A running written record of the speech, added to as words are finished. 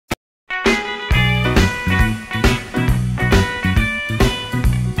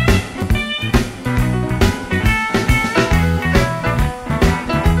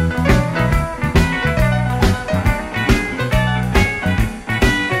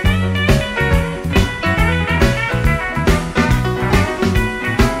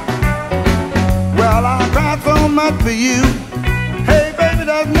for you. Hey, baby,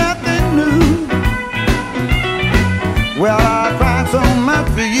 there's nothing new. Well, I cried so much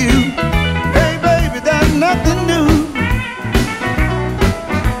for you. Hey, baby, there's nothing new.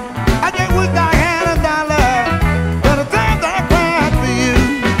 I just wish I had $1 for the times I cried for you.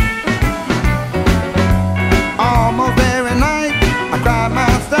 Almost every night I cried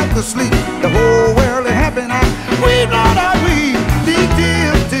myself to sleep. The whole world is happy now. We know that we these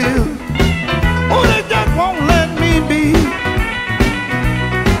tears too. Oh, they just won't let me be.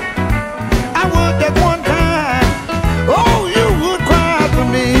 I would that one time. Oh, you would cry for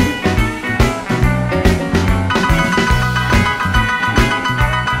me.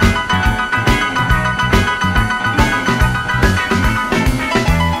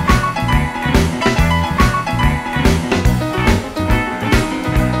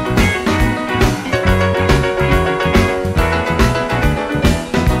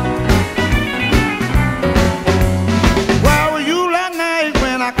 Where were you last night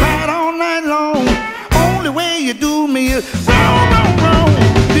when I cried all night long? Only way you do me is wrong, wrong, wrong.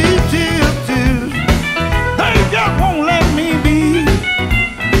 These tears, tears, they just won't let me be.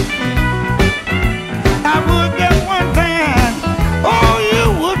 I would get one time. Oh, you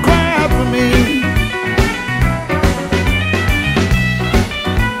would cry for me.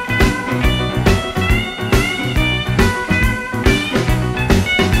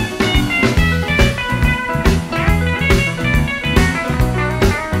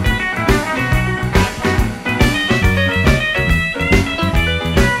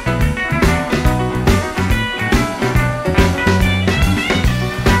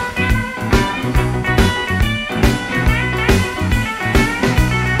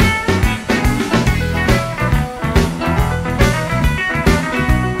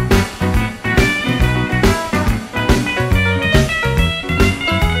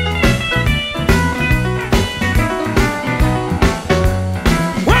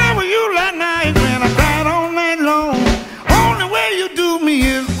 Where were you last night when I cried all night long? Only way you do me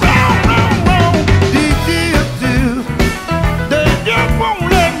is wrong, wrong, wrong. These tears, tears, they just won't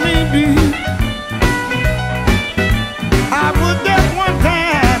let me be. I would just one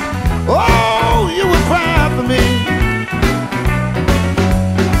time. Oh, you would cry for me.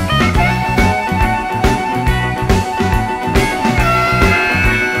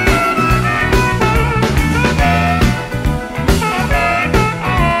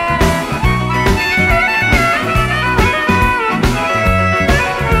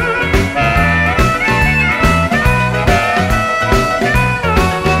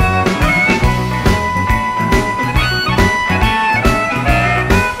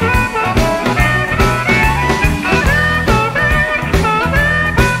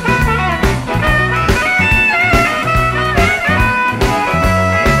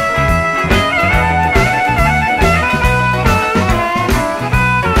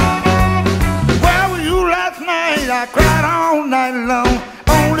 Where were you last night? I cried all night long.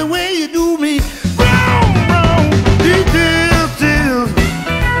 Only way you do me wrong, wrong. These tears, tears,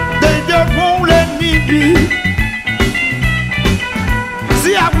 they just won't let me be.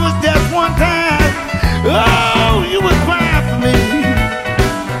 See, I was just one time. Oh, you would cry for me.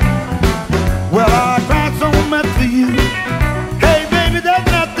 Well, I cried so much for you. Hey, baby, there's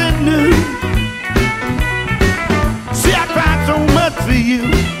nothing new. See, I cried so much for you.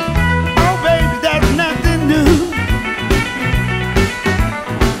 Oh, baby, there's nothing new.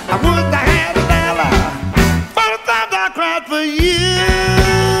 I wish I had $1 for the times I cried for you.